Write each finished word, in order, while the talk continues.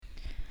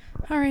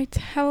All right.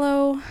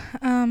 Hello,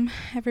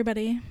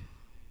 everybody.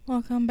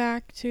 Welcome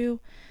back to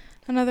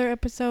another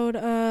episode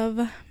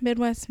of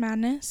Midwest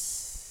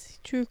Madness,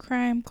 True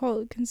Crime,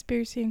 Cult,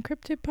 Conspiracy, and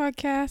Cryptid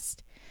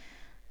Podcast.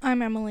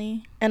 I'm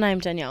Emily. And I'm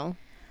Danielle.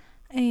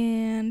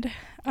 And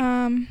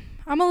I'm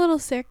a little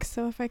sick,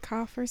 so if I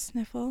cough or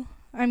sniffle,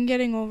 I'm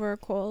getting over a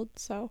cold,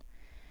 so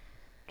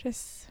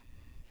just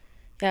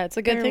it's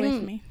a good bear thing.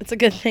 with me. It's a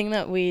good thing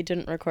that we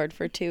didn't record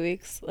for 2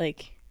 weeks,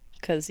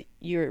 because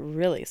you were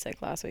really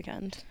sick last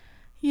weekend.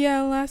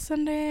 Yeah, last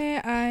Sunday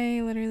I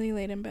literally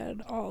laid in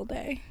bed all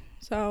day.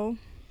 So,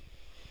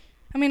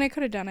 I mean, I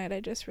could have done it.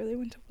 I just really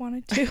wouldn't have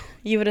wanted to.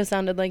 You would have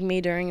sounded like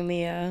me during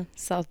the Haunted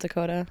South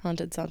Dakota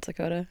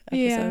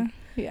episode.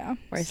 Yeah.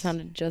 Where I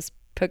sounded just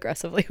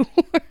progressively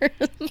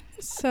worse.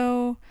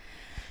 So,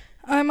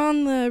 I'm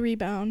on the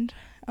rebound.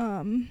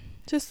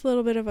 Just a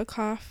little bit of a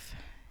cough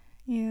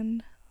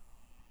and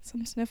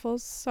some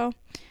sniffles. So,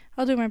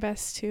 I'll do my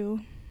best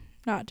to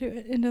not do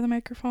it into the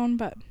microphone,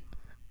 but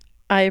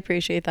I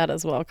appreciate that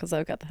as well because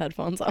I've got the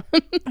headphones on.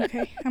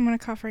 Okay, I'm going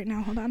to cough right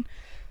now. Hold on.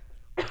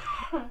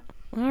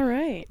 All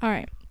right,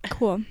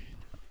 cool.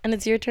 And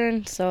it's your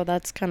turn, so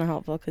that's kind of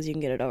helpful because you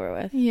can get it over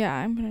with. Yeah,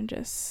 I'm going to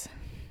just...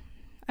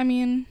 I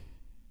mean,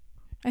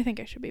 I think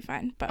I should be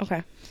fine, but...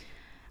 Okay.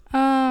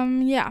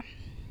 Yeah.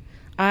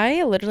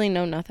 I literally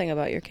know nothing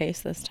about your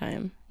case this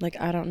time.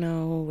 I don't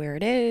know where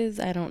it is.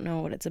 I don't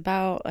know what it's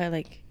about. I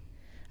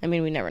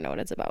mean, we never know what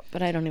it's about,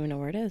 but I don't even know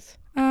where it is.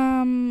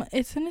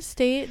 It's in a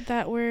state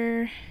that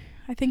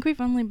I think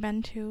we've only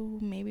been to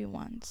maybe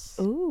once.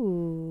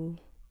 Ooh.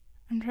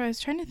 I was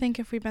trying to think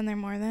if we've been there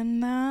more than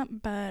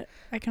that, but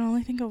I can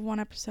only think of one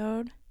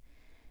episode.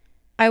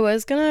 I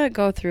was gonna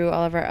go through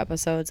all of our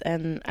episodes,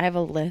 and I have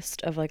a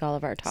list of all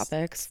of our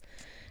topics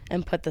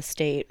and put the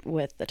state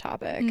with the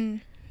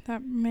topic.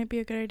 That might be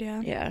a good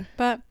idea. Yeah.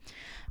 But,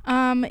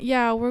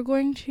 yeah, we're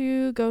going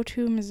to go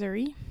to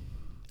Missouri.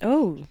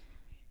 Oh,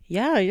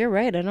 yeah, you're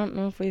right. I don't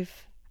know if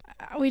we've...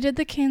 I did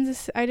the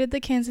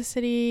Kansas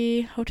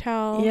City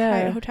hotel. Yeah.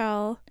 Hyatt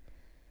Hotel.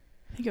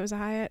 I think it was a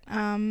Hyatt.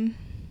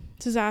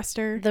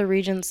 Disaster. The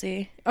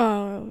Regency.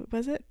 Oh,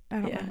 was it? I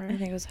don't remember. I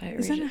think it was Hyatt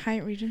Isn't Regency. it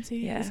Hyatt Regency?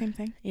 Yeah. The same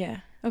thing?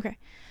 Yeah. Okay.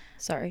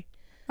 Sorry.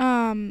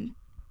 Yeah,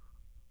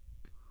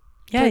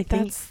 I think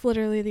that's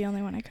literally the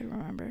only one I could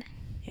remember.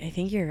 I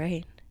think you're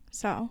right.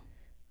 So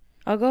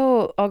I'll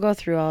go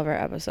through all of our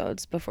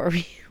episodes before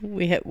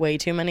we hit way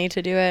too many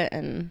to do it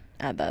and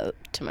add that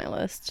to my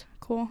list.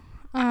 cool.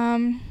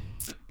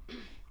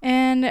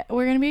 And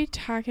we're gonna be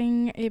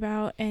talking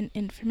about an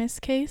infamous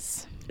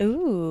case.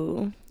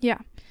 Ooh. Yeah.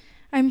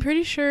 I'm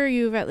pretty sure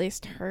you've at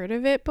least heard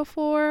of it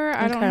before.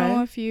 I don't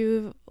know if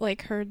you've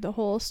heard the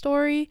whole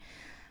story.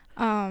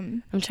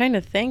 I'm trying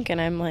to think, and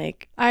I'm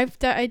like, I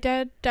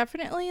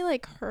definitely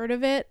heard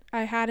of it.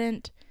 I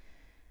hadn't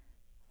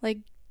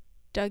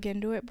dug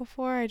into it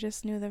before. I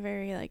just knew the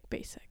very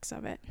basics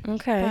of it.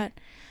 okay.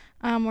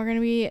 But we're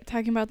gonna be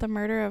talking about the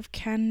murder of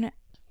Ken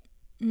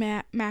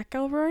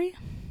McElroy.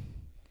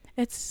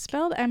 It's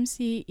spelled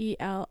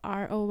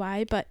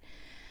McElroy, but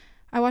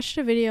I watched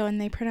a video and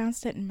they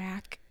pronounced it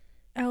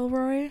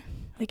McElroy,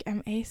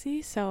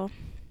 MAC. So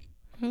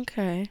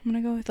Okay. I'm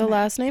gonna go with The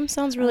last name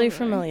sounds really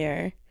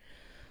familiar,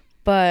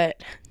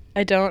 but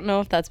I don't know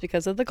if that's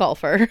because of the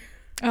golfer.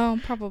 Oh,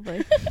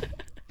 probably.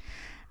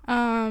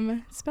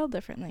 Spelled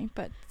differently,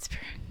 but it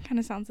kind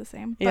of sounds the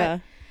same. But, yeah.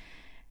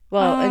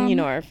 Well, and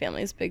our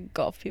family's big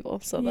golf people,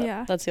 so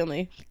yeah. That's the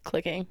only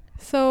clicking.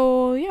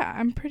 So yeah,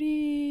 I'm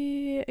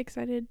pretty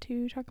excited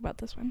to talk about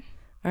this one.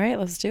 All right,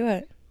 let's do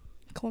it.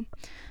 Cool.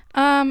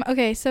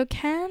 Okay, so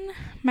Ken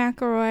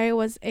McElroy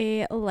was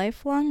a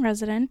lifelong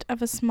resident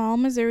of a small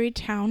Missouri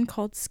town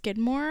called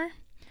Skidmore.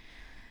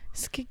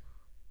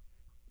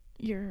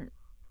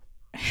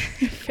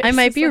 I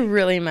might be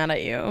really mad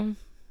at you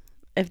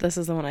if this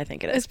is the one I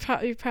think it is.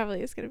 It's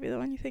probably is going to be the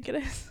one you think it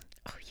is.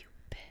 Oh, you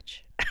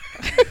bitch.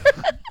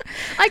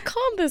 I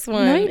called this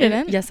one. No, you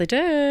didn't. Yes, I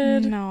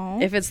did. No.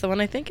 If it's the one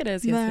I think it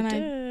is, yes, then I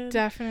did.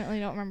 Definitely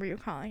don't remember you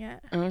calling it.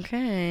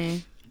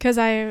 Okay. Because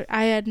I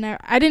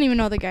didn't even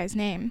know the guy's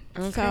name.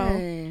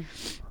 Okay.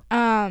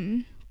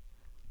 So,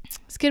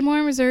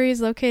 Skidmore, Missouri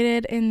is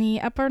located in the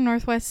upper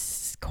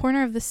northwest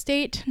corner of the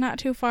state, not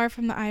too far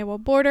from the Iowa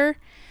border.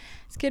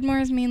 Skidmore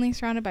is mainly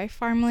surrounded by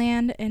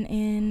farmland, and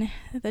in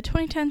the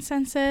 2010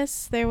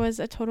 census, there was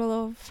a total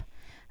of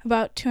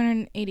about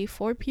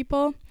 284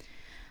 people.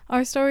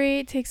 Our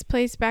story takes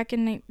place back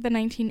in the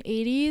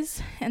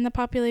 1980s, and the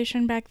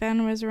population back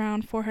then was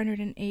around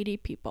 480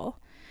 people.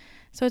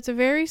 So it's a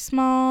very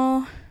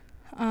small,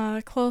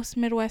 close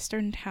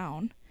Midwestern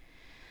town.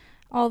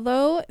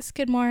 Although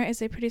Skidmore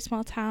is a pretty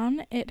small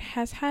town, it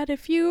has had a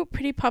few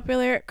pretty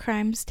popular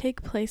crimes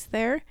take place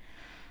there.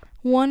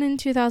 One in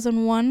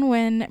 2001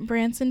 when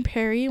Branson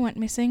Perry went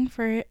missing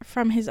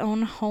from his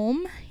own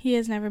home. He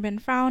has never been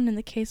found and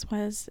the case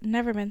has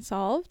never been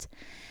solved.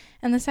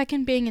 And the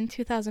second being in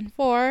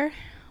 2004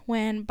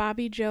 when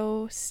Bobby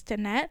Jo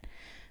Stinnett,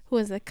 who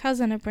was the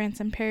cousin of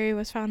Branson Perry,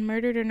 was found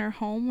murdered in her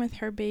home with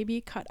her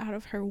baby cut out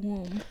of her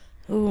womb.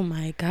 Oh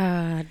my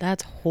God,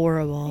 that's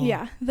horrible.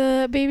 Yeah,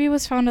 the baby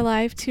was found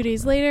alive 2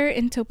 days later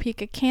in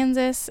Topeka,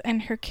 Kansas,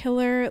 and her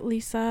killer,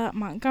 Lisa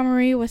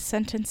Montgomery, was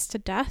sentenced to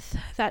death.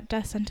 That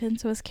death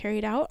sentence was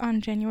carried out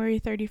on January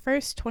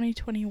 31st,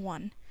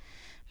 2021.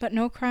 But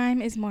no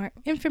crime is more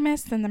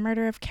infamous than the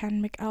murder of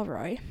Ken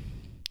McElroy.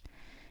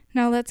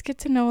 Now let's get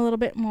to know a little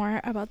bit more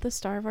about the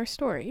star of our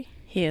story.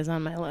 He is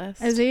on my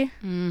list. Is he?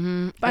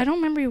 Mm-hmm. But I don't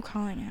remember you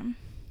calling him.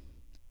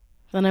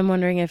 Then I'm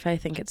wondering if I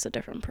think it's a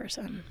different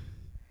person.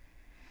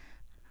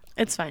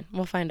 It's fine.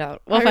 We'll find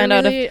out. We'll find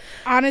out if...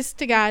 Honest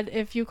to God,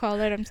 if you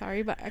called it, I'm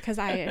sorry, but because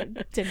I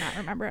did not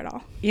remember at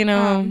all. You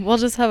know, we'll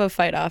just have a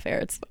fight off air.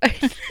 It's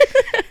fine.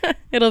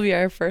 It'll be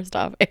our first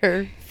off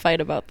air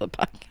fight about the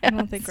podcast. I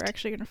don't think we're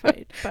actually going to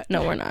fight. But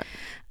no, we're not.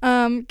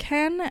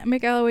 Ken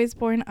McElroy was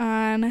born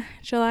on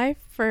July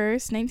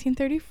 1st,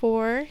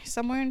 1934,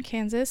 somewhere in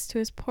Kansas, to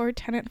his poor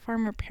tenant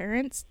farmer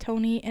parents,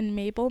 Tony and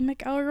Mabel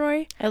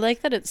McElroy. I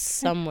like that it's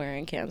somewhere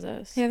in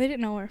Kansas. Yeah, they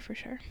didn't know where for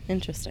sure.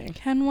 Interesting.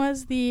 Ken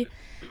was the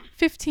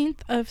 15th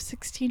of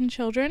 16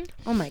 children.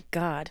 Oh my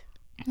God.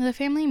 The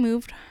family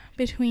moved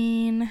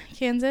between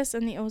Kansas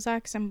and the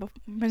Ozarks and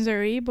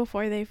Missouri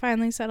before they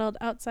finally settled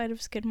outside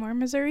of Skidmore,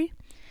 Missouri.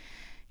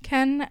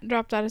 Ken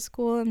dropped out of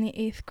school in the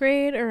 8th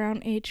grade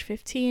around age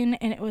 15,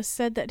 and it was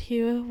said that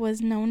he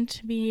was known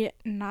to be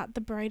not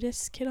the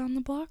brightest kid on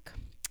the block.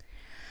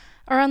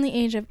 Around the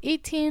age of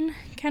 18,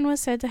 Ken was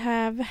said to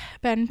have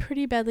been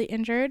pretty badly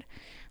injured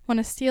when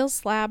a steel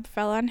slab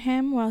fell on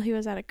him while he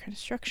was at a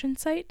construction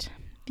site.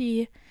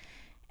 The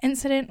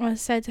incident was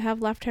said to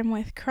have left him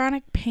with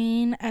chronic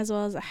pain as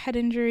well as a head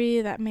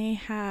injury that may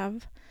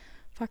have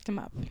fucked him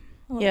up.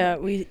 Yeah,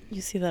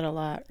 you see that a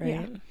lot,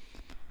 right?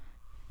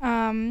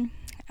 Yeah.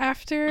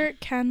 After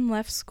Ken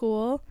left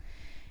school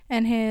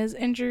and his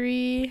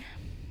injury...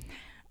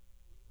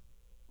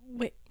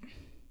 Wait.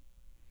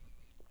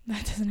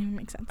 That doesn't even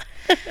make sense.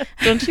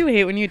 Don't you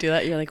hate when you do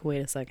that? You're like, wait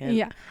a second.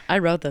 Yeah. I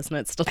wrote this and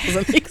it still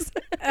doesn't make sense.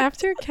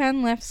 After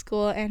Ken left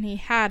school and he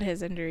had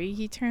his injury,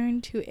 he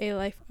turned to a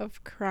life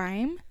of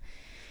crime.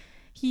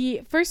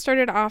 He first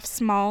started off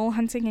small,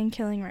 hunting and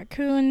killing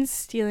raccoons,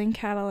 stealing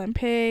cattle and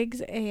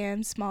pigs,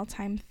 and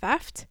small-time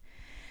theft.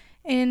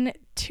 In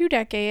 2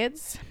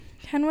 decades,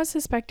 Ken was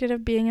suspected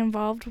of being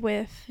involved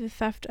with the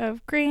theft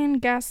of grain,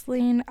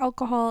 gasoline,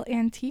 alcohol,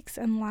 antiques,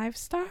 and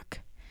livestock.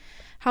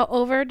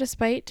 However,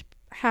 despite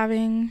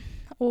having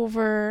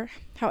over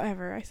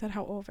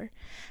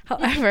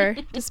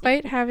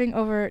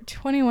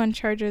 21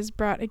 charges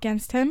brought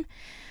against him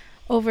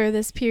over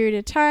this period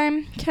of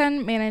time,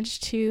 Ken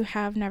managed to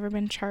have never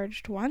been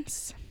charged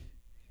once.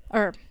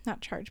 Or,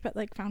 not charged, but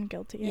found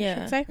guilty, I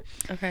should say.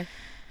 Okay.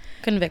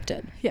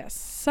 Convicted. Yes.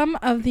 Some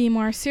of the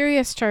more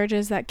serious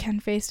charges that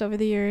Ken faced over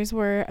the years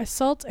were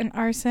assault and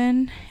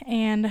arson,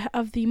 and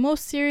of the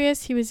most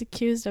serious, he was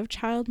accused of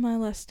child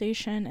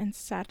molestation and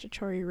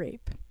statutory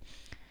rape.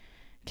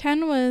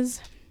 Ken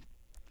was...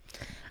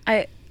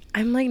 I'm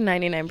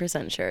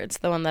 99% sure it's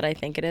the one that I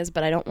think it is,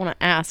 but I don't want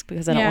to ask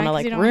because I don't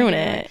want to ruin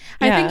it.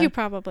 I think you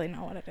probably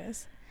know what it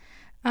is.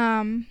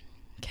 Ken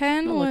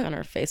I'll look on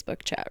our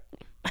Facebook chat.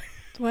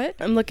 What?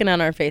 I'm looking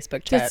on our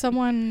Facebook chat. Did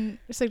someone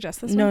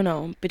suggest this one? one?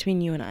 No,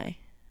 between you and I.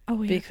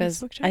 Oh, yeah,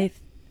 because Facebook chat?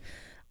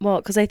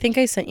 because I think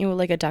I sent you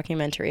a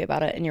documentary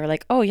about it, and you were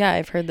like, "Oh yeah,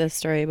 I've heard this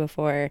story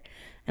before,"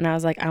 and I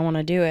was like, "I want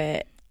to do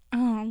it."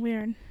 Oh,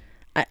 weird.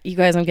 You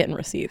guys, I'm getting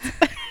receipts.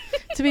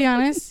 To be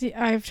honest,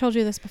 I've told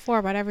you this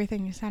before, but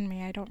everything you send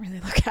me, I don't really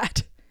look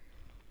at.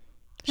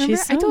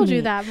 Remember? I told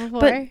you that before.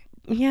 But,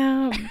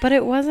 yeah, but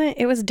it wasn't.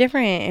 It was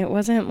different. It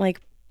wasn't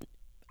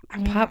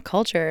pop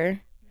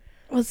culture.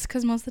 Well, it's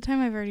because most of the time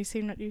I've already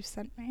seen what you've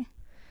sent me.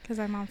 Because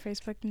I'm on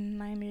Facebook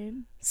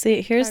 90.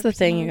 See, here's the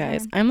thing, you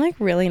guys. I'm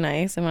really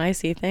nice, and when I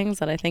see things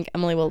that I think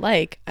Emily will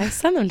like, I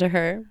send them to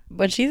her.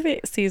 When she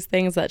sees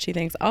things that she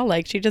thinks I'll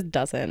like, she just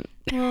doesn't.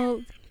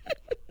 Well,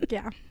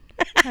 yeah,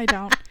 I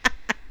don't.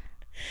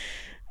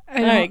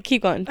 All right,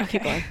 keep going. Okay.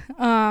 Keep going.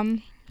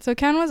 So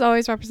Ken was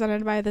always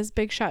represented by this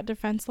big shot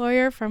defense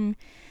lawyer from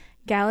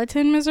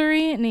Gallatin,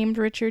 Missouri, named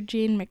Richard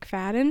Gene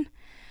McFadden.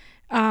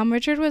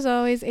 Richard was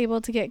always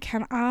able to get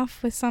Ken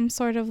off with some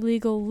sort of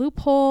legal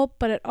loophole,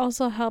 but it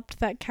also helped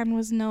that Ken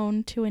was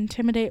known to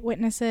intimidate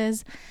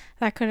witnesses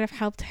that could have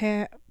helped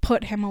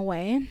put him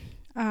away.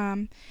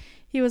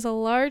 He was a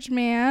large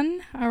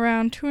man,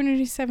 around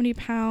 270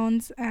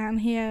 pounds,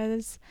 and he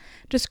is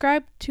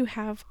described to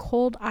have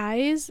cold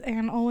eyes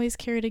and always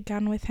carried a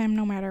gun with him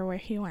no matter where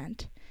he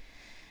went.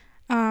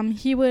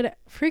 He would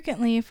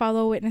frequently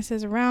follow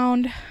witnesses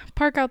around,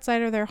 park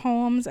outside of their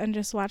homes, and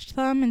just watch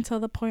them until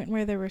the point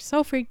where they were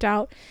so freaked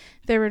out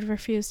they would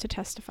refuse to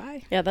testify.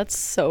 Yeah, that's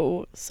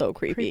so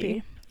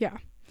creepy. Yeah.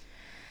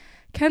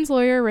 Ken's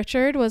lawyer,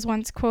 Richard, was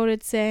once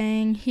quoted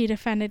saying he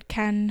defended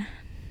Ken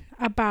in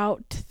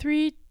about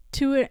 3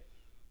 to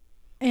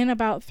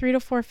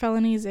 4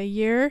 felonies a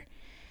year,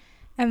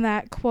 and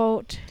that,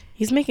 quote...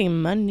 He's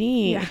making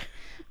money. Yeah.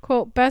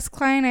 Quote, best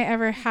client I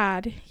ever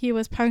had. He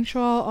was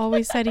punctual,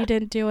 always said he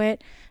didn't do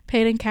it,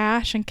 paid in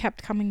cash, and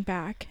kept coming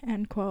back,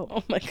 end quote.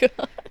 Oh my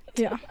God.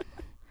 Yeah.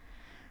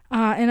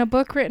 In a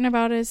book written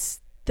about this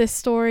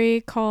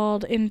story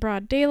called In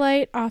Broad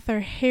Daylight,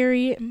 author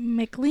Harry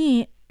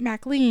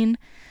McLean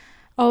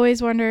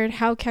always wondered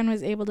how Ken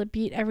was able to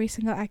beat every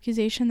single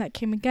accusation that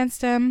came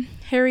against him.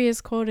 Harry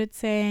is quoted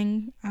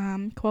saying,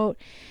 quote,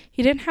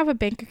 "He didn't have a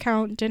bank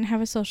account, didn't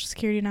have a social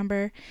security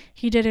number,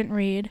 he didn't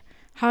read.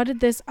 How did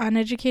this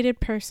uneducated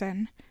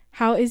person,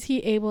 how is he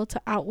able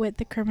to outwit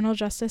the criminal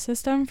justice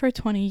system for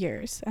 20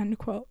 years?" End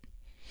quote.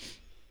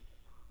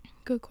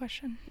 Good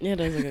question. It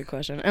is a good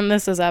question. And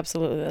this is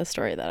absolutely the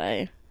story that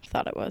I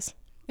thought it was.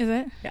 Is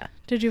it? Yeah.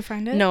 Did you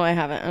find it? No, I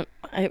haven't.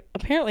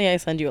 Apparently I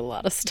send you a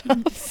lot of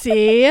stuff.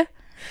 See?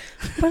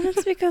 But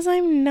it's because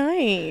I'm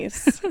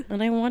nice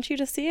and I want you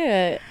to see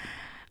it.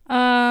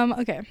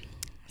 Okay.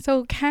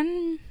 So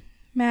Ken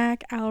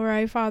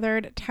McElroy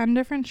fathered 10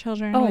 different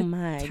children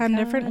with 10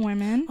 different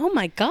women. Oh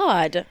my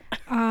God.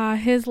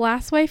 His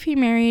last wife, he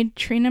married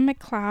Trina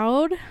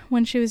McLeod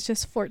when she was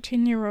just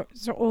 14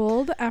 years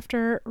old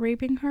after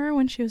raping her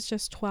when she was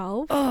just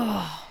 12.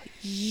 Oh,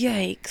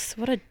 yikes.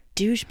 What a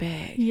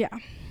douchebag. Yeah.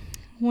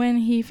 When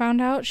he found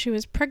out she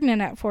was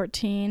pregnant at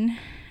 14,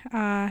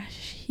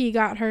 he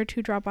got her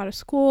to drop out of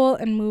school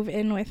and move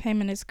in with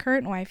him and his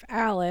current wife,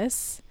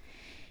 Alice.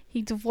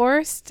 He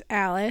divorced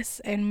Alice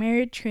and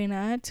married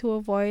Trina to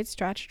avoid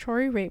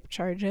statutory rape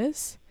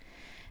charges.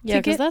 Yeah,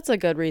 because that's a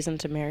good reason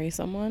to marry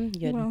someone,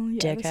 you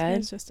dickhead. This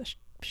guy's just a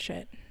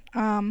shit.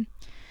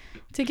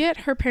 To get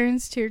her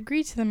parents to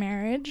agree to the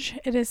marriage,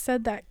 it is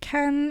said that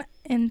Ken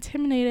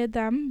intimidated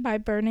them by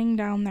burning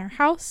down their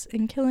house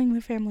and killing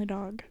the family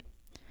dog.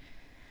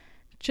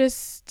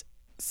 Just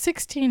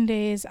 16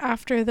 days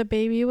after the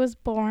baby was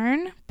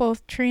born,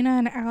 both Trina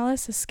and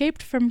Alice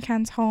escaped from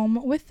Ken's home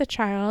with the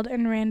child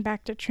and ran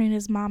back to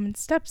Trina's mom and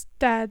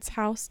stepdad's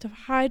house to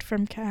hide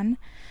from Ken.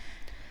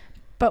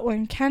 But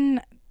when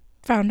Ken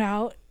found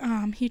out,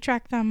 he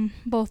tracked them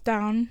both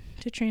down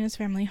to Trina's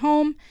family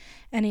home,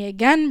 and he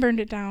again burned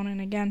it down and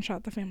again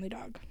shot the family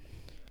dog.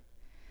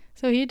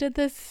 So he did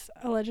this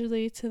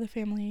allegedly to the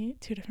family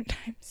 2 different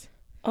times.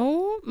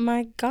 Oh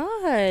my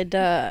God.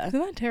 Isn't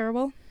that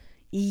terrible?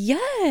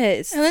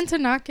 Yes. And then to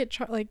not get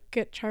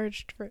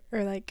charged for,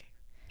 or like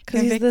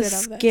because he's the convicted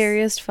of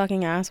scariest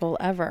fucking asshole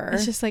ever.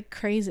 It's just like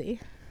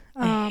crazy.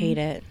 I hate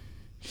it.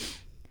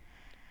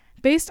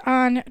 Based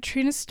on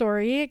Trina's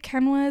story,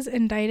 Ken was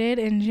indicted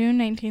in June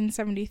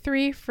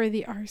 1973 for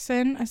the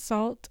arson,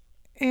 assault,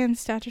 and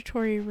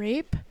statutory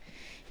rape.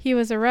 He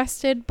was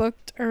arrested,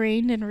 booked,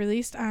 arraigned, and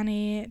released on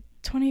a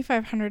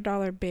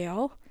 $2,500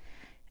 bail.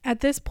 At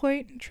this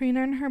point,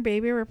 Trina and her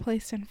baby were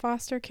placed in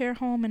foster care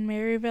home in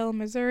Maryville,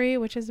 Missouri,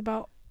 which is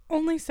about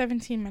only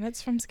 17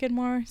 minutes from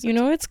Skidmore. So you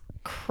know what's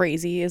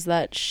crazy is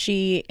that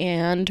she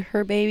and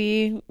her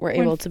baby were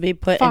able to be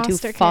put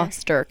into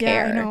foster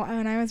care. Yeah, I know.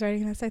 When I was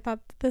writing this, I thought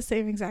the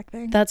same exact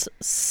thing. That's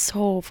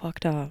so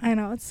fucked up. I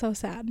know. It's so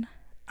sad.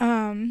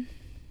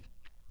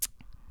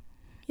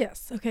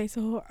 Yes. Okay.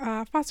 So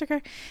foster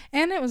care.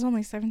 And it was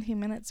only 17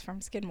 minutes from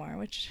Skidmore,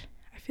 which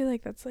I feel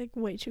like that's like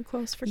way too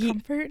close for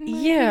comfort.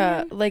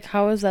 Yeah. Like,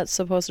 how is that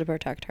supposed to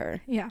protect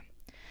her? Yeah.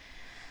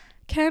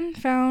 Ken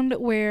found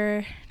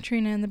where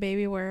Trina and the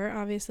baby were,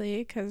 obviously,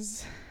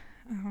 because,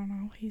 I don't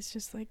know, he's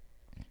just like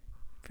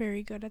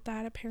very good at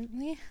that,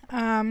 apparently.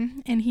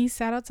 And he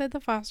sat outside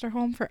the foster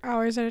home for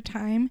hours at a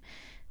time,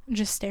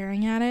 just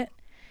staring at it.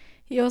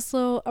 He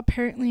also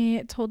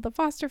apparently told the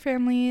foster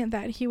family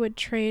that he would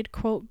trade,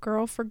 quote,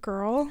 girl for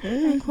girl,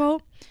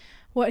 unquote.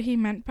 What he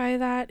meant by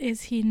that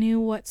is he knew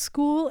what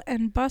school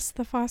and bus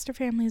the foster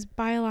family's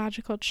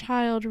biological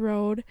child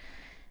rode,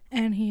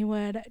 and he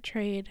would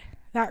trade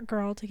that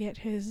girl to get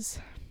his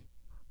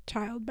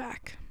child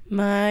back.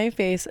 My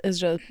face is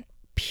just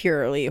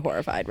purely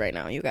horrified right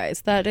now, you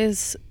guys. That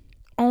is,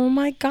 oh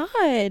my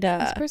God.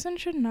 This person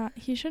should not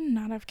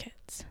have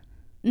kids.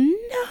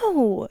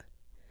 No.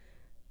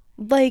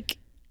 Like,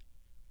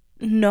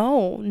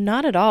 no,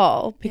 not at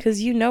all.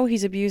 Because you know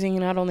he's abusing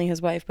not only his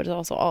wife, but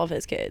also all of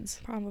his kids.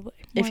 Probably.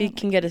 If he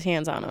can get his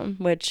hands on them,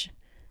 which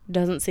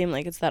doesn't seem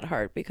like it's that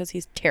hard because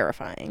he's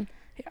terrifying.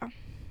 Yeah.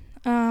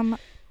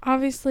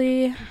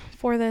 Obviously,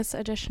 for this,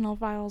 additional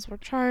files were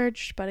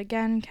charged, but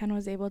again, Ken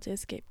was able to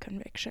escape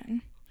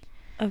conviction.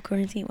 Of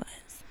course he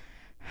was.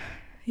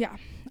 Yeah.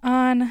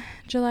 On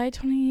July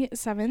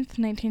 27th,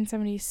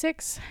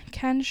 1976,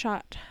 Ken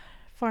shot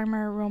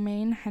farmer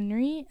Romaine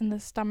Henry in the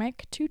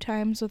stomach 2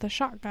 times with a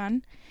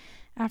shotgun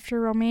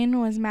after Romaine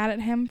was mad at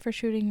him for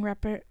shooting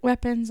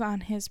weapons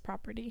on his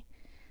property.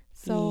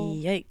 So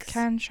yikes.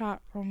 Ken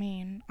shot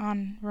Romaine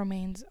on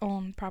Romaine's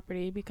own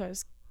property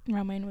because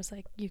Romaine was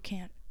like, you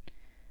can't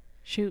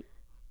shoot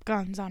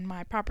guns on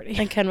my property.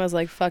 And Ken was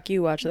like, fuck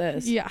you, watch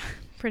this. Yeah,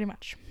 pretty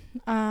much.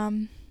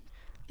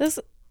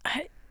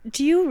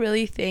 Do you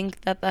really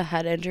think that the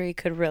head injury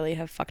could really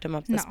have fucked him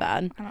up this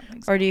bad? I don't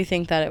think so. Or do you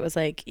think that it was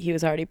like he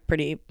was already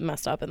pretty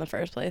messed up in the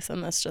first place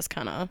and this just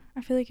kind of...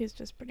 I feel like he was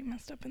just pretty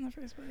messed up in the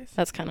first place.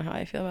 That's kind of how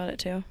I feel about it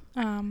too.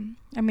 And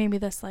maybe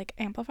this like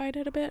amplified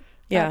it a bit.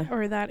 Yeah.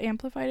 That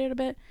amplified it a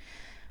bit.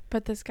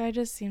 But this guy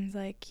just seems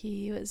like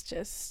he was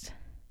just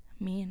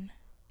mean.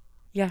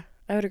 Yeah,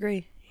 I would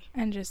agree.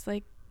 And just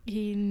like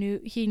he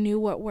knew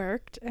what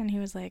worked, and he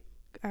was like,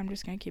 I'm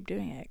just gonna keep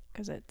doing it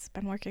because it's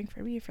been working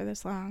for me for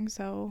this long.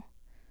 So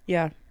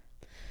Yeah.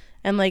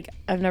 And like,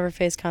 I've never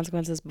faced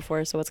consequences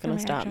before, so what's for gonna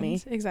my stop me?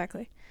 actions.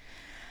 Exactly.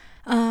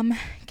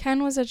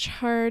 Ken was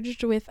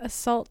charged with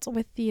assault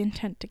with the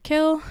intent to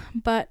kill,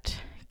 but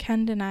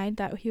Ken denied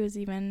that he was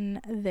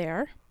even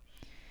there.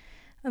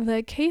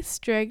 The case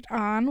dragged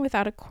on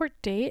without a court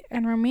date,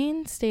 and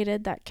Romaine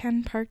stated that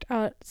Ken parked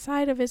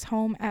outside of his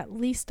home at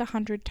least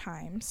 100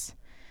 times.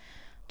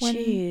 When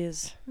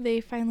Jeez. they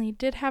finally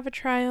did have a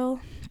trial,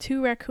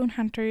 2 raccoon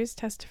hunters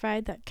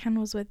testified that Ken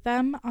was with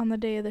them on the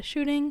day of the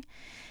shooting,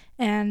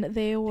 and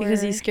they were...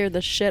 Because he scared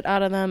the shit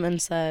out of them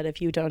and said,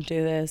 if you don't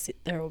do this,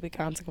 there will be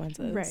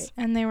consequences. Right,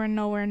 and they were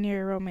nowhere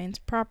near Romaine's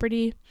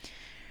property.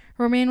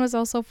 Romaine was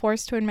also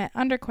forced to admit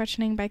under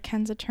questioning by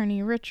Ken's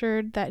attorney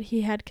Richard that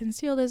he had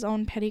concealed his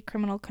own petty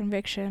criminal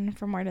conviction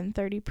for more than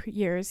 30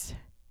 years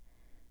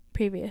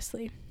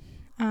previously.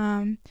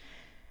 It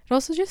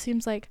also just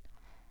seems like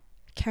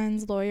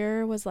Ken's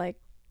lawyer was like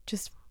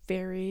just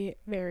very,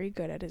 very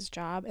good at his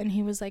job, and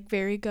he was like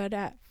very good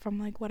at, from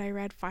like what I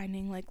read,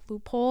 finding like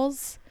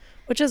loopholes.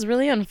 Which is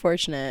really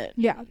unfortunate.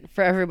 Yeah.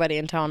 For everybody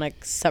in town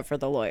except for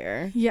the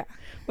lawyer. Yeah.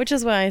 Which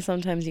is why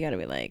sometimes you gotta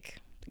be like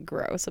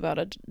gross about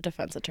a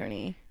defense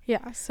attorney.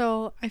 Yeah,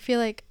 so I feel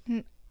like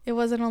it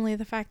wasn't only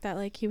the fact that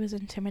like he was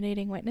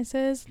intimidating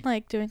witnesses,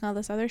 like doing all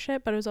this other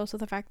shit, but it was also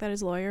the fact that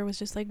his lawyer was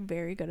just like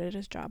very good at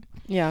his job.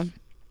 Yeah,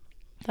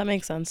 that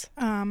makes sense.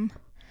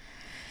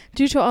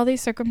 Due to all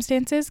these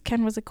circumstances,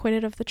 Ken was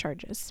acquitted of the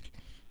charges.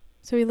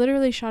 So he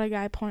literally shot a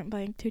guy point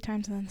blank 2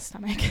 times in the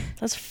stomach.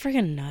 That's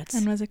friggin' nuts.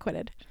 And was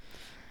acquitted.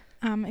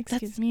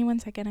 Excuse me 1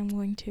 second. I'm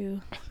going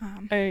to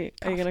Are you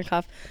gonna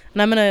cough?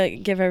 And I'm gonna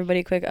give everybody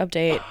a quick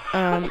update.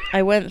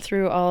 I went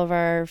through all of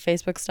our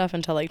Facebook stuff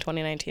until like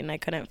 2019 and I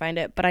couldn't find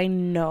it, but I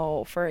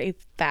know for a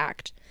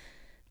fact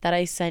that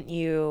I sent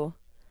you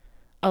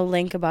a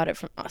link about it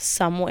from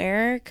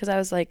somewhere because I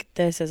was like,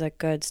 this is a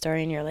good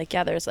story, and you're like,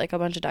 yeah, there's like a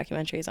bunch of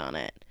documentaries on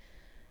it.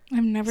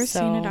 I've never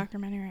seen a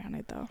documentary on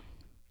it though.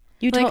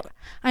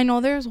 I know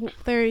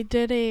they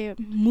did a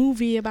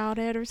movie about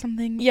it or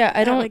something. Yeah,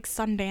 I don't like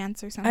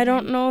Sundance or something. I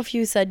don't know if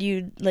you said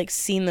you'd like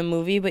seen the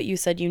movie, but you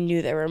said you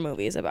knew there were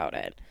movies about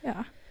it.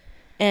 Yeah.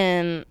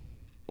 And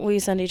we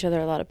send each other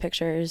a lot of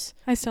pictures.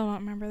 I still don't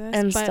remember this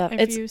and but stuff.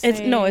 If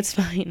it's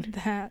fine.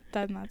 Then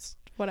that's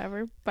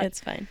whatever. But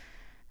it's fine.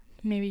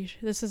 Maybe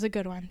this is a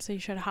good one, so you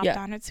should have hopped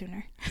on it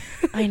sooner.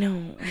 I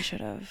know, I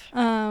should have.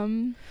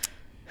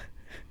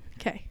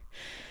 Okay.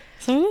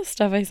 Some of the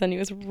stuff I sent you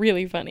was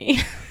really funny.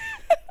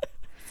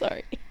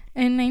 Sorry.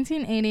 In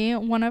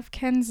 1980, one of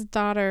Ken's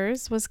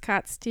daughters was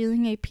caught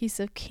stealing a piece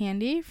of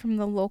candy from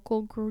the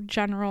local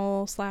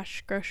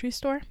general/grocery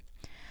store.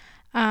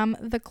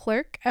 The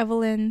clerk,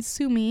 Evelyn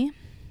Sumi,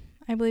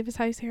 I believe is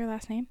how you say her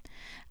last name,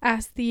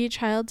 asked the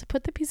child to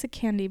put the piece of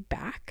candy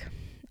back.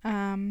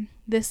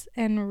 This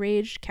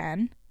enraged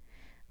Ken,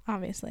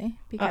 obviously,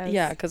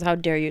 because how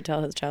dare you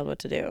tell his child what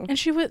to do? And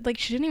she's like,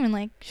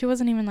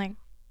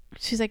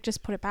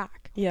 just put it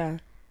back. Yeah.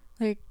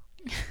 Like,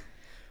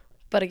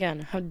 but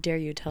again, how dare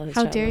you tell his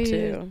child what to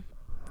do?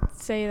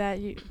 Say that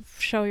you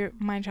show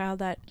my child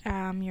that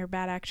your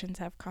bad actions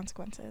have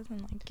consequences,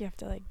 and like you have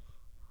to like.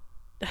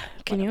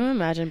 Can you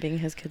imagine being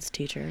his kid's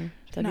teacher?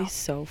 That'd be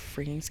so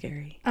freaking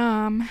scary.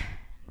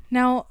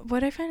 Now,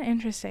 what I find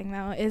interesting,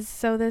 though, is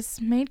so this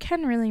made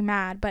Ken really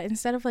mad, but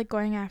instead of, like,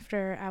 going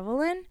after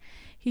Evelyn,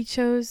 he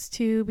chose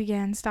to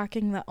begin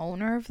stalking the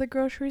owner of the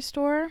grocery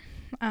store,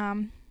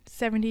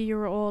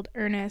 70-year-old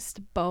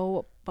Ernest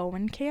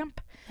Bowenkamp.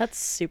 That's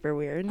super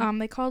weird.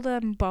 They called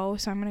him Bo,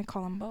 so I'm going to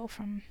call him Bo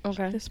from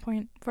this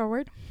point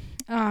forward,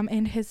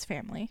 and his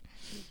family.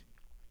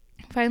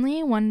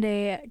 Finally, one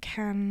day,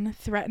 Ken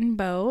threatened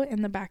Bo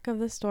in the back of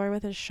the store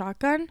with his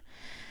shotgun.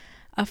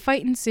 A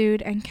fight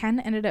ensued, and Ken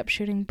ended up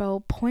shooting Bo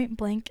point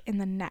blank in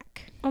the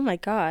neck. Oh my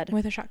God.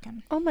 With a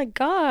shotgun. Oh my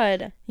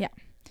God. Yeah.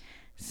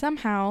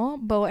 Somehow,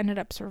 Bo ended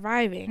up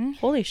surviving.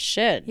 Holy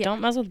shit. Yeah. Don't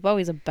mess with Bo.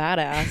 He's a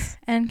badass.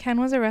 And Ken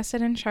was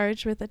arrested and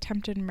charged with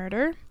attempted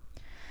murder.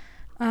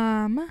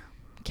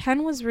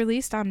 Ken was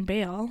released on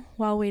bail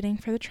while waiting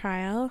for the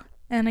trial.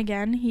 And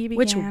again, he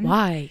began...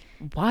 Why?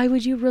 Why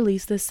would you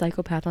release this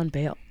psychopath on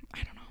bail?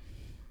 I don't know.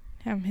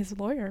 His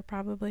lawyer,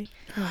 probably.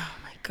 Oh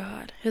my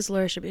God. His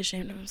lawyer should be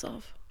ashamed of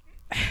himself.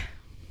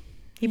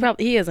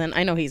 He isn't.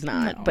 I know he's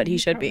not, but he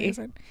should be.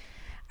 Isn't.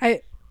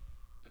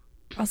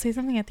 I'll say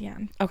something at the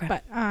end. Okay.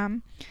 But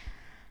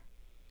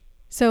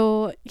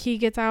so he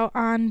gets out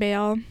on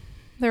bail.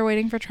 They're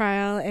waiting for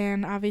trial,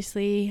 and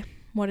obviously,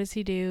 what does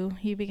he do?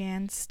 He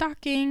began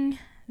stalking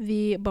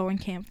the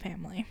Bowenkamp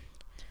family.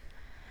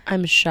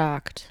 I'm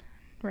shocked.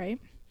 Right.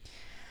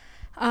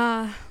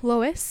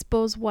 Lois,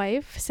 Bo's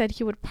wife, said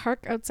he would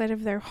park outside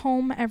of their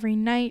home every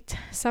night,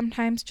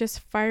 sometimes just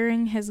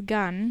firing his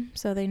gun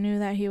so they knew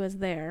that he was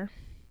there.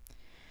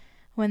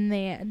 When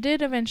they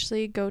did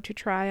eventually go to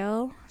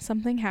trial,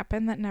 something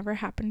happened that never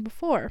happened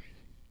before.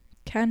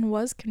 Ken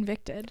was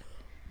convicted.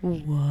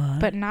 What?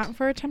 But not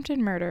for attempted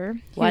murder.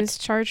 He was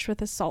charged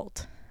with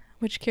assault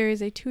which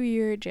carries a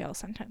 2-year jail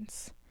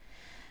sentence.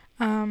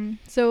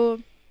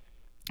 So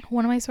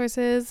one of my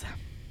sources,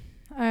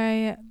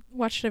 I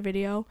watched a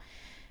video,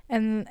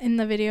 and in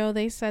the video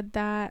they said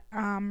that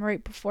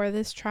right before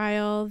this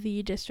trial,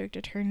 the district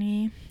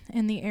attorney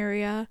in the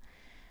area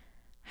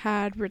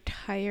had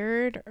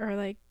retired, or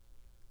like,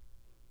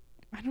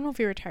 I don't know if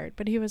he retired,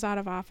 but he was out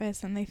of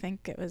office, and they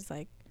think it was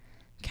like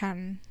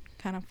Ken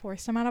kind of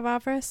forced him out of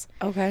office.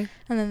 Okay.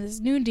 And then this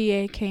new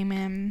DA came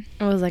in.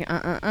 I was like,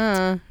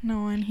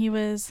 No, and he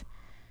was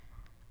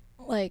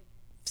like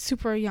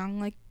super young,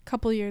 like a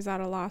couple years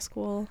out of law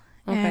school.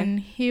 Okay.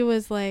 And he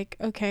was like,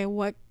 okay,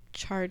 what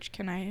charge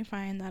can I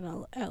find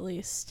that'll at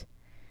least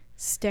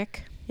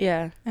stick?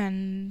 Yeah.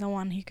 And the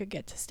one he could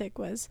get to stick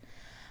was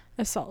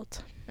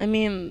assault. I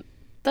mean,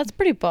 that's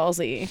pretty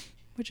ballsy.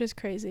 Which is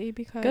crazy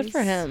because Good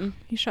for him.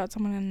 He shot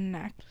someone in the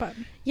neck, but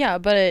yeah,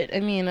 but I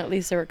mean, at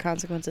least there were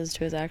consequences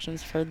to his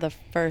actions for the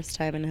first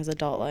time in his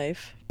adult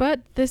life. But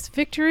this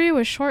victory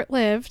was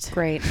short-lived.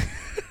 Great.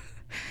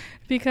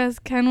 Because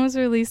Ken was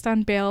released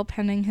on bail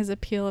pending his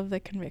appeal of the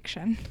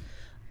conviction.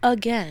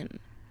 Again,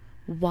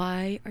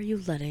 why are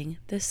you letting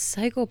this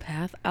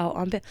psychopath out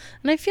on bail?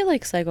 And I feel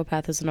like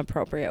psychopath is an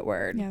appropriate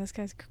word. Yeah, this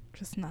guy's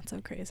just not so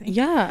crazy.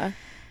 Yeah.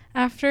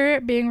 After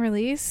being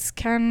released,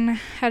 Ken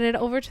headed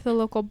over to the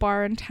local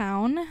bar in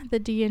town, the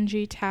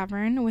D&G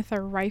Tavern, with a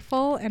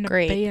rifle and a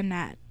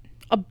bayonet.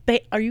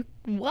 Are you...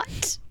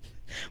 What?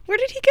 Where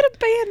did he get a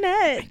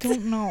bayonet? I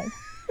don't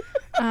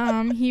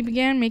know. He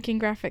began making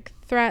graphic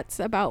threats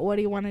about what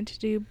he wanted to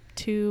do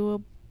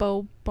to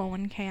Bo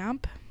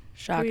Bowenkamp,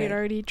 Shocking. who he had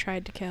already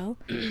tried to kill.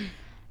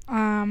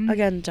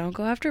 Again, don't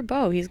go after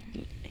Bo. He's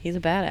a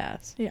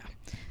badass. Yeah.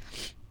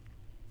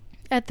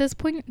 At this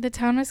point, the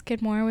town of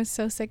Skidmore was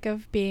so sick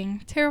of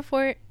being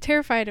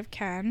terrified of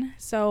Ken,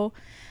 so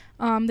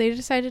they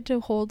decided to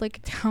hold like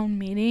a town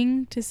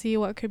meeting to see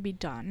what could be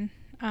done.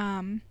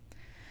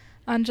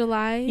 On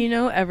July... You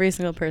know, every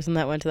single person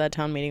that went to that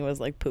town meeting was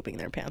like pooping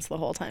their pants the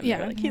whole time.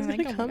 Yeah. Like, he's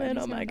going to come in.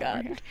 Oh my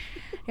God.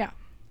 Yeah.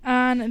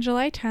 On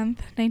July 10th,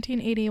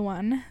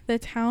 1981, the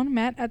town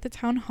met at the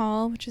town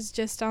hall, which is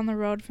just down the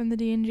road from the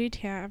D&G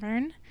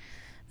Tavern.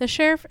 The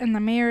sheriff and the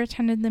mayor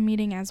attended the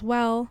meeting as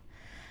well.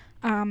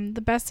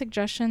 The best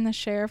suggestion the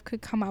sheriff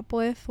could come up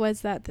with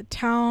was that the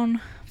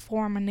town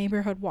form a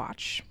neighborhood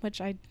watch,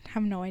 which I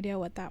have no idea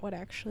what that would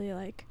actually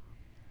like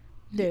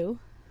do.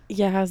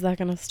 Yeah, how's that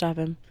gonna stop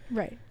him?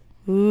 Right.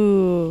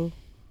 Ooh.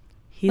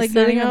 He's like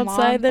sitting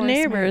outside the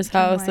neighbor's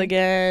house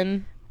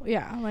again.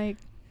 Yeah, like...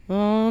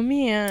 Oh,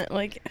 man.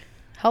 Like,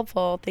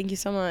 helpful. Thank you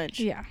so much.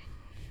 Yeah.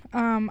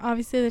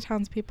 Obviously the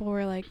townspeople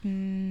were like,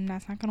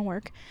 that's not gonna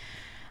work.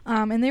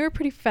 And they were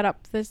pretty fed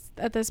up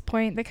at this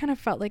point. They kind of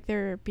felt like they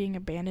were being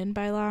abandoned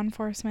by law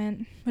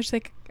enforcement, which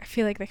I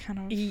feel like they kind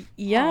of are.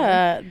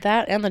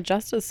 That and the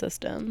justice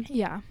system.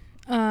 Yeah.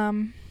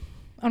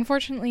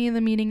 Unfortunately,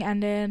 the meeting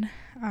ended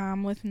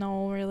with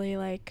no really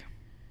like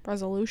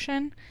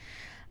resolution.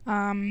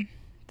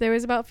 There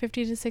was about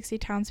 50 to 60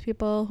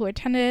 townspeople who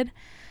attended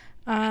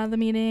the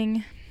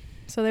meeting.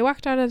 So they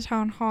walked out of the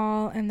town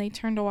hall and they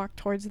turned to walk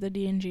towards the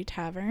D&G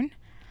Tavern.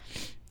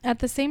 At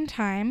the same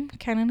time,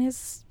 Ken and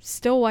his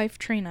still wife,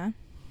 Trina.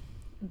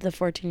 The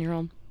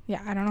 14-year-old.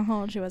 Yeah, I don't know how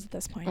old she was at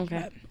this point. Okay.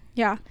 But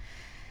yeah.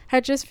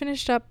 Had just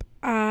finished up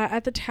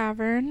at the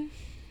tavern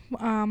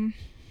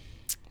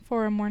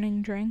for a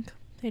morning drink.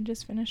 They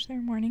just finished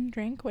their morning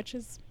drink, which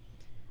is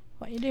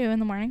what you do in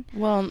the morning.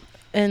 Well,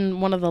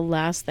 and one of the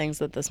last things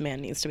that this man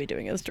needs to be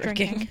doing is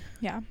drinking.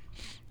 Yeah.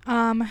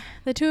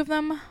 The two of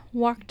them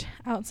walked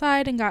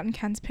outside and got in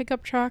Ken's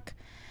pickup truck.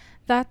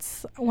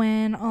 That's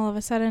when all of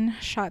a sudden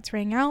shots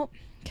rang out.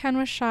 Ken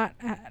was shot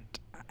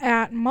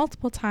at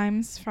multiple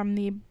times from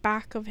the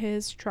back of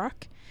his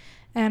truck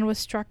and was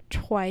struck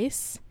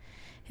twice.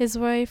 His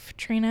wife,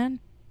 Trina,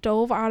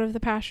 dove out of the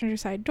passenger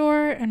side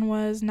door and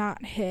was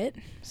not hit,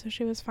 so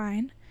she was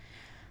fine.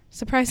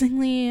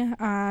 Surprisingly,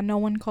 no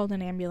one called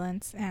an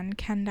ambulance, and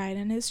Ken died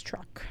in his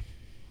truck.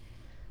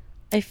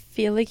 I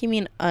feel like you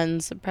mean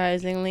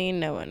unsurprisingly,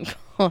 no one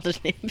called an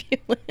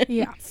ambulance.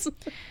 Yeah.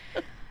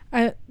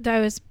 I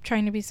was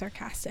trying to be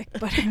sarcastic,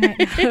 but I might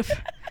not have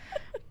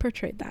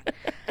portrayed that.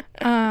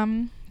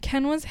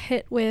 Ken was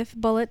hit with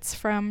bullets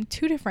from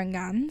 2 different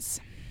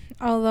guns,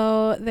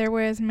 although there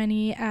were as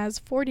many as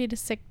 40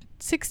 to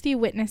 60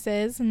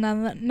 witnesses.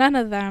 None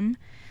of them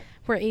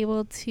were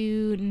able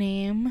to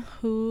name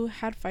who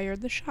had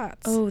fired the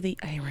shots. Oh, the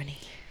irony.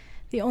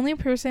 The only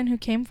person who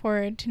came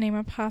forward to name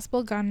a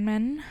possible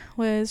gunman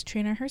was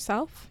Trina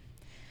herself.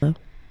 Oh.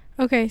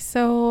 Okay,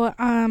 so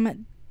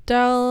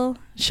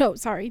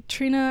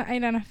Trina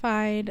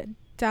identified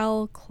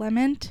Del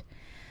Clement,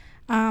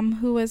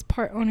 who was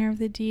part owner of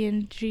the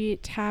D&G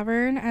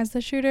Tavern, as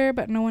the shooter,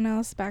 but no one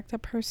else backed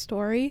up her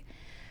story.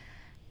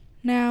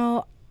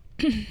 Now,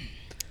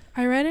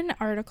 I read an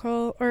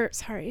article,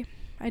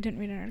 I didn't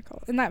read an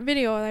article. In that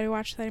video that I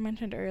watched that I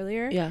mentioned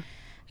earlier, yeah,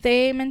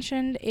 they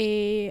mentioned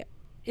a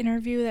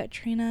interview that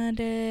Trina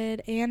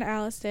did and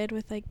Alice did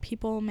with like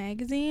People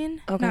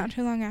magazine not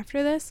too long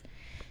after this,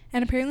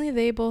 and apparently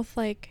they both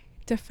like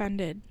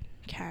defended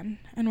Ken,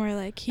 and were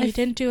like, he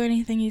didn't do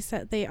anything. He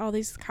said all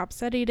these cops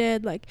said he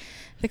did. Like,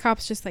 the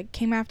cops just like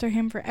came after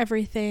him for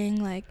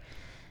everything. Like,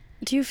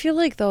 do you feel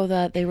like though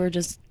that they were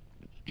just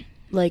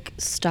like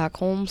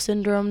Stockholm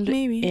syndromed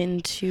maybe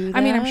into that?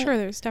 I mean, I'm sure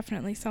there's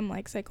definitely some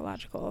like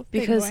psychological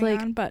because thing going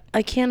like on, but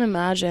I can't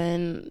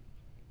imagine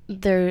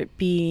there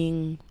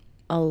being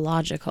a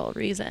logical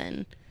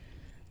reason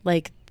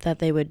like that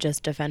they would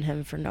just defend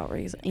him for no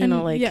reason, you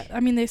know, like. Yeah, I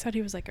mean, they said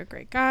he was like a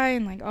great guy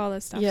and like all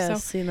this stuff. Yeah, so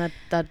seeing that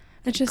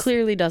it just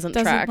clearly doesn't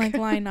track. like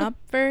line up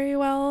very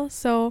well.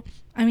 So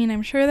I mean,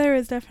 I'm sure there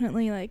was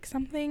definitely like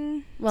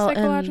something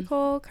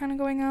psychological kind of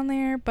going on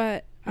there,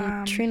 but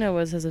Trina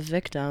was as a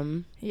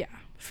victim, yeah,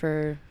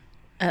 for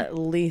at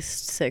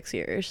least 6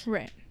 years,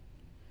 right,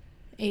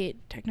 8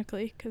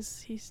 technically,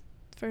 because he's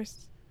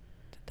first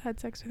had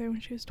sex with her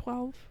when she was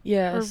 12.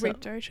 Yeah, or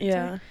raped her, I should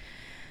yeah. say.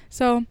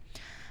 So,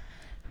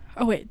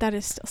 oh wait, that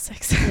is still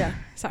 6. Yeah.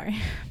 Sorry,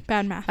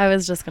 bad math. I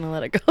was just gonna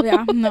let it go.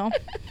 Yeah, no,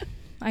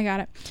 I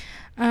got it.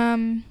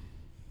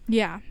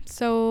 Yeah,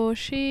 so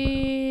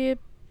she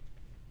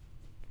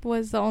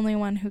was the only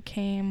one who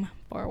came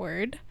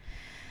forward.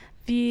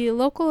 The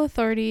local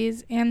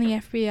authorities and the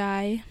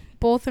FBI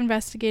both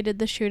investigated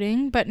the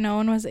shooting, but no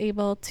one was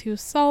able to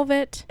solve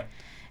it,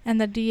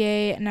 and the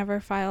DA never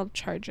filed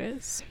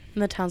charges.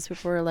 And the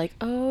townspeople were like,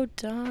 oh,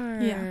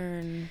 darn.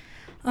 Yeah.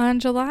 On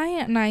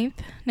July 9th,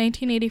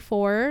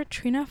 1984,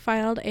 Trina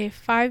filed a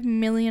 $5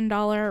 million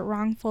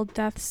wrongful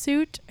death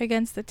suit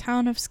against the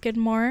town of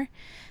Skidmore,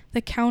 the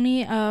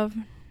county of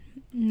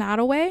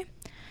Nottoway,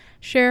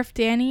 Sheriff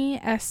Danny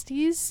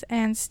Estes,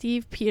 and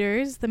Steve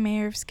Peters, the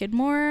mayor of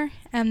Skidmore,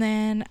 and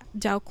then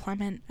Del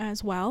Clement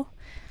as well.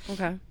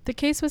 Okay. The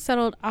case was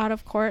settled out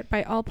of court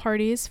by all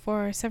parties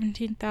for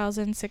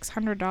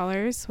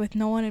 $17,600, with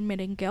no one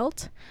admitting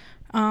guilt.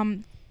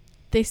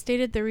 They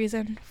stated the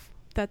reason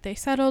that they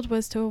settled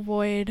was to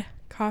avoid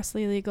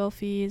costly legal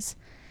fees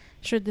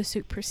should the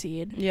suit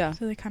proceed. Yeah.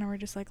 So they kind of were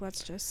just like,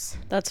 let's just...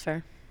 That's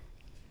fair.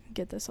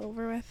 Get this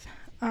over with.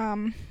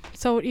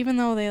 So even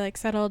though they like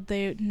settled,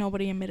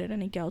 nobody admitted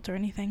any guilt or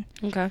anything.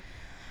 Okay.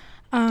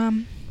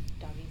 Well,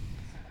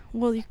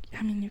 you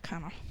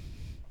kind of...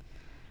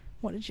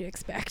 What did you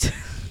expect?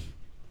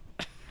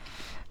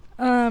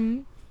 A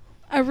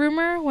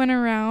rumor went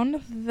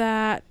around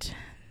that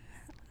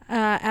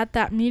at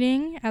that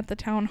meeting at the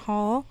town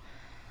hall,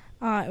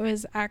 it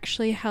was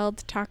actually held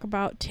to talk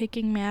about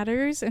taking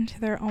matters into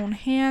their own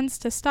hands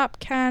to stop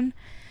Ken,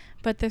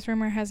 but this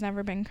rumor has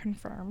never been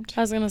confirmed.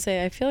 I was going to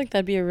say, I feel like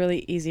that'd be a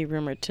really easy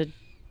rumor to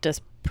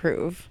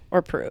disprove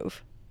or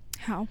prove.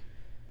 How?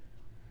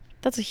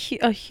 That's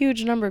a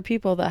huge number of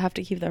people that have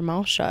to keep their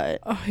mouth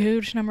shut. A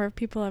huge number of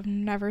people have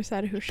never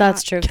said who shot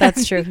That's true. Ken.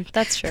 That's true.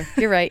 That's true.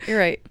 You're right. You're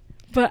right.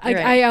 But You're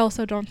right. I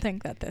also don't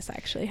think that this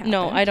actually happened.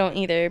 No, I don't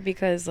either,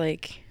 because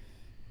like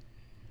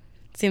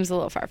seems a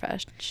little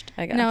far-fetched,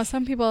 I guess. No,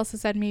 some people also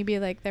said maybe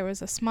like there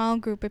was a small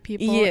group of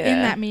people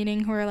in that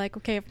meeting who were like,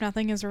 okay, if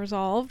nothing is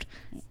resolved,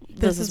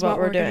 this is what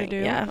we're doing. Do.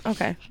 Yeah,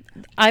 okay.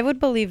 I would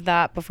believe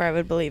that before I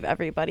would believe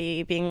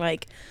everybody being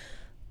like,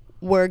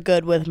 we're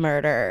good with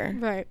murder.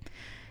 Right.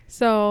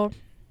 So,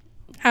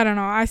 I don't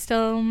know. I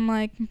still am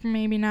like,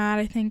 maybe not.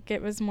 I think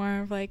it was more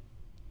of like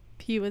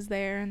he was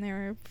there and they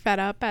were fed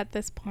up at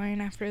this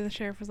point after the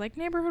sheriff was like,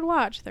 neighborhood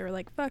watch. They were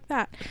like, fuck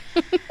that.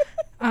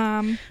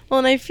 Well,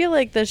 and I feel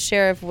like the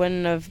sheriff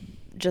wouldn't have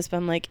just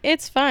been like,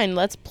 it's fine,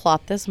 let's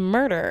plot this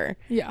murder.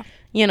 Yeah.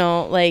 You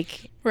know,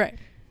 like... Right.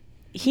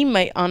 He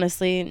might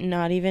honestly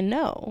not even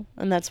know.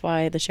 And that's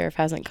why the sheriff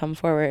hasn't come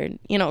forward.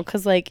 You know,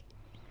 because, like,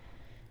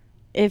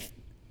 if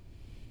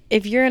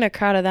you're in a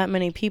crowd of that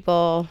many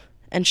people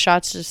and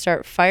shots just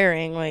start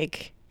firing,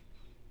 like,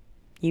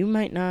 you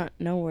might not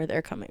know where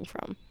they're coming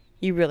from.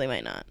 You really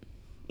might not.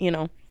 You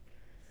know?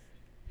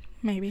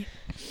 Maybe.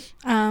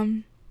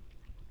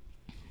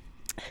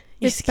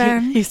 You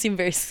seem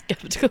very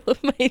skeptical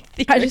of my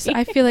theory.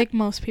 I feel like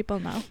most people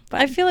know. But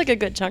I feel like a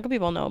good chunk of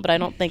people know, but I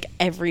don't think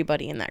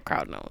everybody in that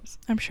crowd knows.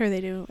 I'm sure they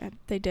do.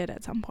 They did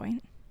at some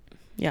point.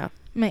 Yeah.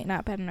 Might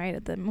not have been right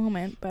at the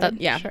moment, but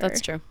sure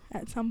that's true.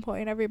 At some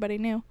point, everybody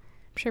knew.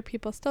 I'm sure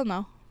people still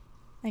know.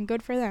 And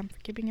good for them for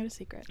keeping it a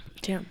secret.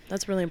 Damn,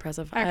 that's really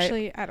impressive.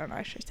 Actually, I don't know.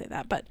 I should say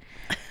that, but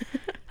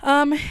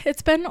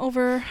it's been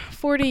over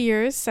 40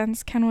 years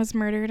since Ken was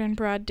murdered in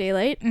broad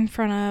daylight in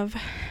front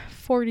of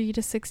 40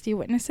 to 60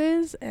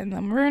 witnesses, and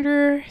the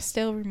murder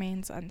still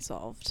remains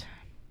unsolved.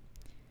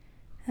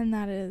 And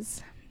that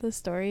is the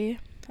story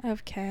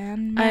of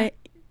Ken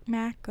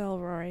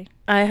McElroy.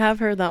 I have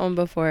heard that one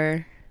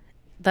before.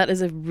 That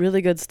is a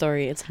really good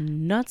story. It's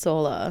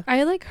nutsola.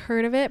 I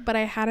heard of it, but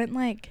I hadn't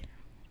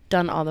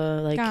done all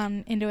the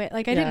gone into it.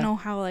 I didn't know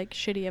how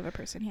shitty of a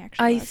person he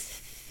actually was. I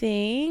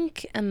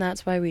think, and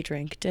that's why We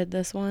Drink did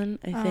this one,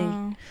 I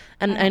think.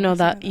 And I know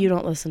that you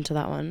don't listen to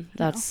that one.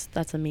 That's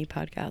a me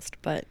podcast,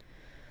 but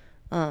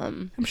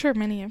I'm sure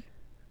many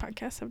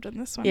podcasts have done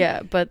this one.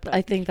 Yeah, but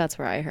I think that's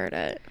where I heard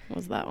it,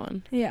 was that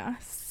one. Yeah.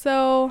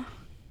 So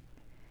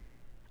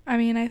I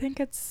mean, I think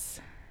it's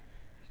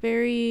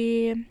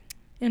very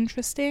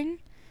interesting.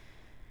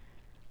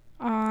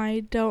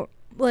 I don't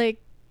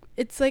like,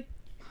 it's like,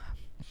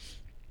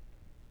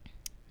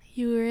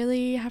 you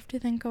really have to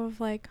think of,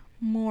 like,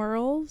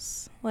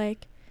 morals.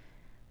 Like,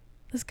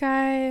 this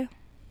guy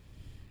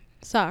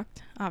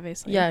sucked,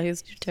 obviously. Yeah,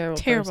 he's a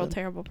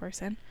terrible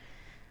person.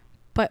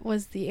 But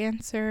was the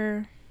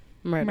answer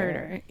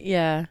murder?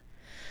 Yeah.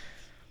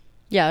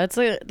 Yeah,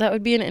 that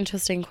would be an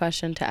interesting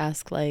question to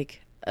ask,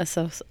 like, a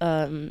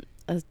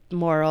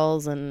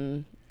morals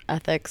and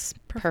ethics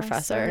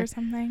professor or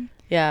something.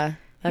 Yeah,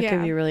 that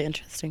could be a really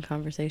interesting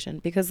conversation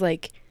because,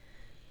 like,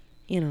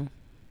 you know,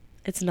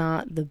 it's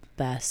not the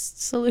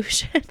best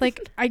solution.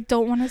 Like, I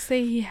don't want to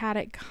say he had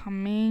it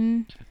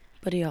coming,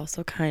 but he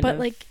also kind of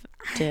like,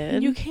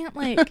 did. You can't,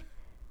 like,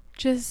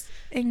 just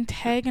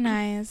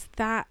antagonize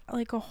that,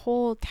 like, a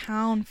whole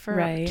town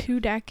for 2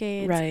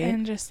 decades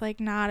and just, like,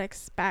 not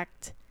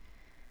expect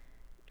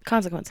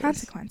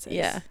consequences.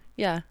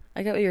 Yeah,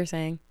 I get what you're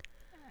saying.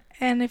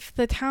 And if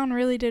the town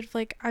really did,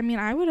 like, I mean,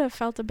 I would have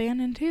felt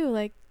abandoned too.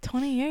 Like,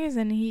 20 years,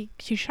 and he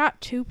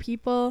shot 2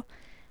 people,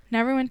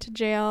 never went to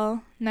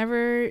jail,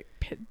 never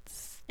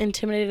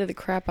intimidated the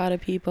crap out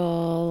of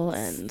people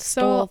and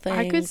stole things.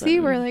 I could see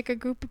where, like, a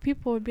group of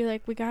people would be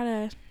like, we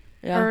gotta,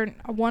 or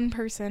one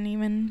person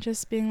even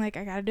just being like,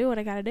 I gotta do what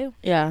I gotta do.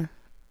 Yeah.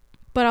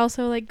 But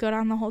also, like, good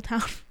on the whole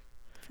town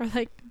for,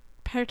 like,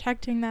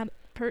 protecting that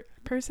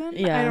person.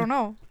 Yeah. I don't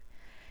know.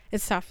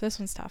 It's tough. This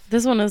one's tough.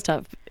 This one is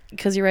tough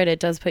because you're right. It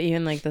does put you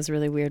in, like, this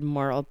really weird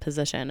moral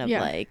position of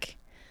like,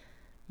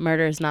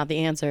 murder is not the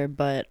answer,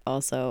 but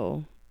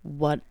also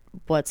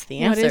what's the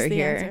answer what is the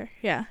here? Answer?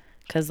 Yeah.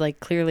 Because, like,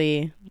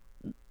 clearly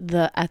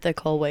the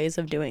ethical ways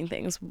of doing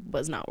things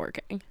was not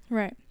working.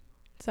 Right.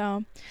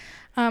 So,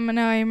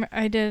 no,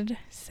 I did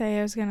say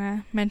I was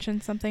gonna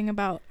mention something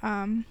about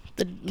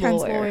the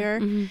Ken's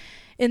lawyer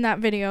in that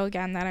video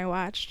again that I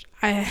watched.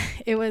 I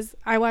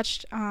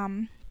watched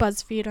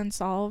BuzzFeed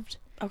Unsolved.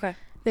 Okay.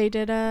 They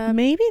did a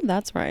maybe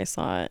that's where I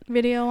saw it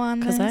video on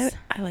this. Because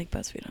I like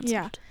BuzzFeed Unsolved.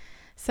 Yeah.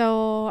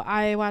 So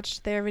I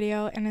watched their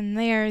video, and in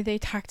there they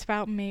talked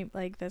about maybe,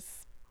 like,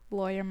 this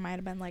lawyer might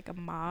have been, like, a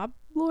mob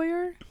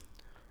lawyer.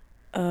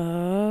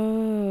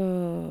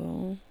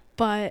 Oh.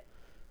 But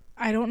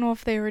I don't know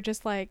if they were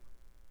just, like,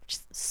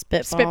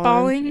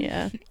 spitballing.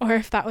 Yeah. Or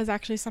if that was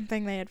actually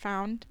something they had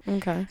found.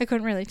 Okay. I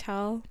couldn't really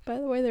tell by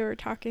the way they were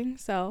talking,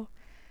 so.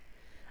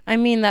 I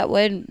mean, that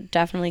would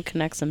definitely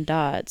connect some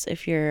dots.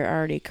 If you're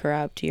already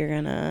corrupt, you're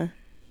gonna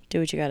do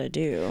what you gotta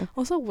do.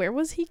 Also, where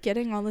was he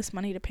getting all this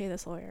money to pay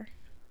this lawyer?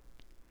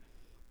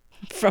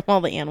 From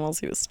all the animals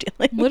he was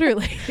stealing.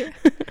 Literally.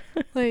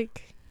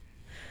 Like,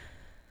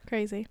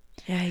 crazy.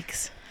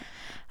 Yikes.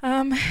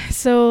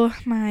 So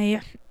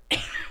my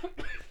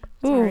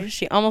ooh,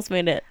 she almost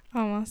made it.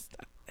 Almost.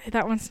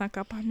 That one snuck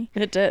up on me.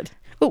 It did.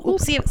 Ooh,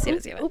 see it.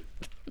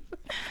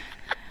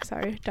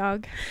 Sorry,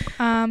 dog.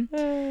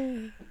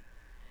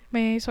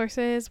 My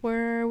sources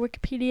were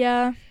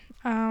Wikipedia,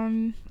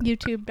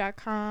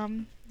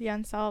 YouTube.com, The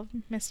Unsolved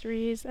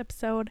Mysteries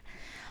episode,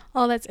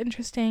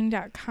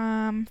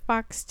 allthat'sinteresting.com,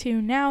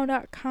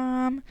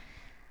 fox2now.com.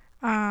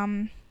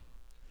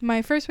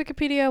 My first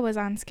Wikipedia was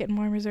on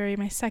Skidmore, Missouri.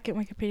 My second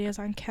Wikipedia is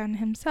on Ken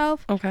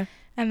himself. Okay.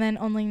 And then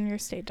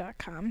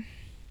onlyinyourstate.com.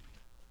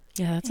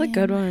 Yeah, that's a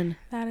good one.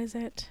 That is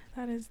it.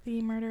 That is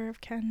the murder of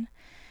Ken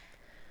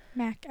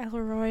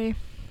McElroy.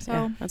 So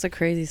yeah, that's a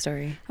crazy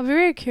story. I'll be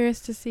very curious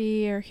to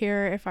see or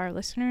hear if our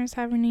listeners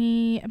have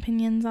any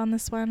opinions on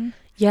this one.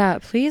 Yeah,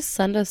 please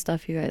send us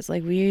stuff, you guys.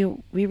 Like, we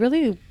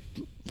really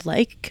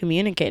like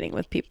communicating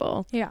with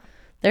people. Yeah.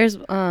 There's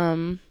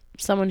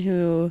someone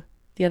who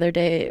the other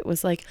day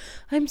was like,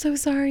 I'm so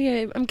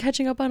sorry, I'm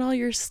catching up on all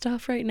your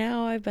stuff right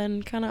now. I've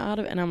been kind of out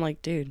of it. And I'm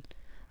like, dude,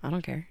 I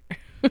don't care.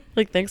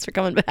 Like, thanks for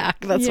coming back.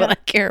 That's what I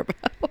care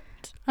about.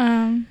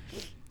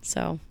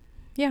 So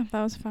yeah,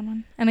 that was a fun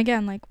one. And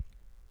again, like,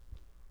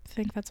 I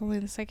think that's only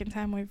the second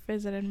time we've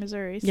visited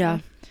Missouri. So. Yeah.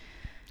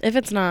 If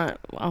it's not,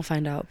 I'll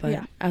find out.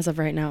 But as of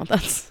right now,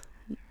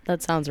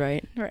 that sounds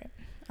right. Right.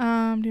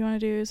 Do you want to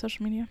do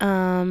social media?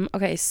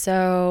 Okay,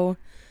 so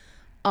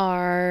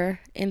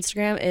our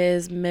Instagram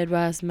is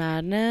MW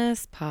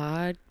Madness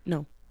Podcast.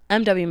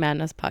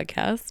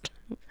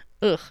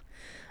 Ugh.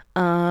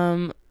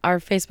 Our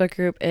Facebook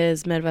group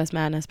is Midwest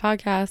Madness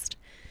Podcast.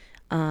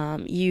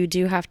 You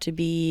do have to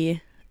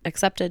be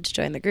accepted to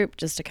join the group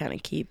just to kind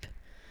of keep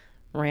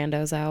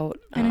randos out.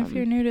 And if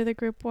you're new to the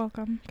group,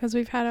 welcome, because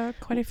we've had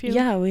quite a few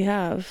we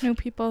have new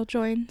people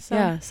join. So.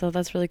 Yeah, so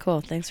that's really cool.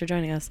 Thanks for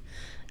joining us.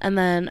 And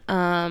then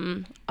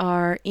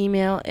our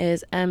email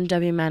is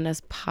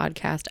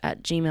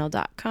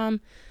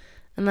mwmadnesspodcast@gmail.com.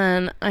 And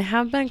then I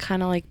have been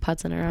kind of like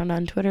putzing around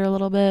on Twitter a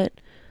little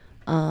bit.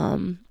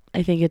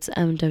 I think it's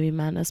MW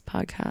Madness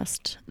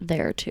Podcast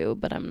there too,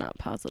 but I'm not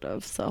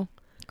positive. So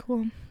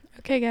cool.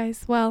 Okay,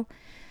 guys. Well,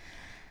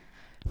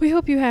 we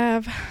hope you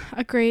have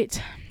a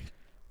great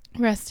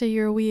rest of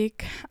your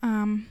week.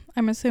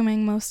 I'm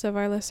assuming most of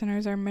our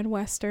listeners are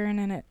Midwestern,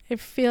 and it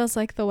feels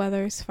like the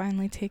weather's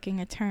finally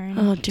taking a turn.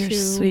 Oh, dear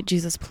sweet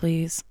Jesus,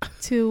 please.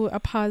 To a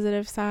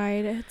positive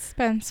side. It's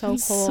been so cold.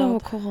 So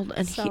cold,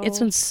 and it's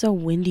been so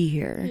windy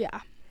here.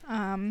 Yeah.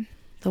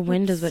 The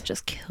wind is what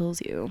just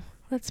kills you.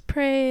 Let's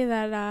pray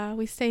that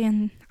we stay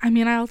in. I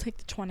mean, I'll take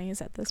the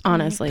 20s at this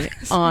point.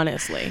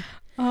 Honestly.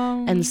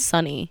 And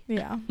sunny.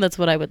 Yeah. That's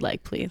what I would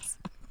like, please.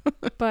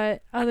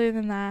 But other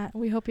than that,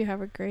 we hope you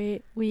have a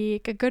great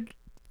week. A good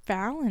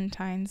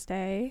Valentine's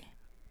Day.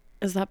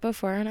 Is that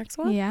before our next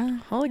one? Yeah.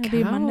 Holy cow.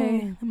 It'll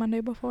be the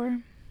Monday before.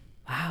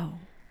 Wow.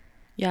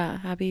 Yeah,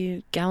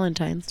 happy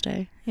Galentine's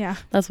Day. Yeah.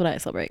 That's what I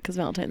celebrate, because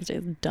Valentine's Day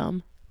is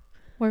dumb.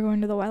 We're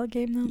going to the Wild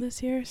game, though,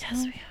 this year. So.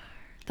 Yes, we are.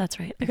 That's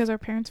right. Because our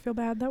parents feel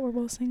bad that we're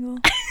both single.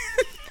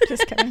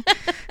 Just kidding.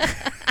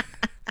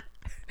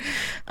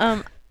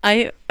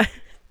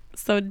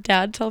 So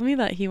Dad told me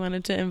that he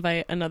wanted to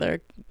invite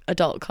another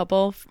adult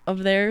couple of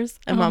theirs,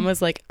 and Mom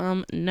was like,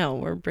 no,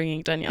 we're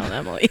bringing Danielle and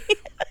Emily.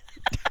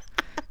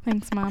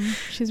 Thanks, Mom.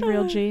 She's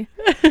real G.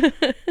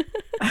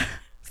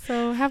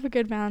 So have a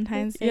good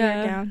Valentine's Day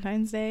or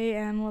Galentine's Day,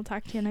 and we'll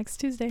talk to you next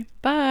Tuesday.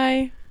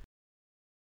 Bye.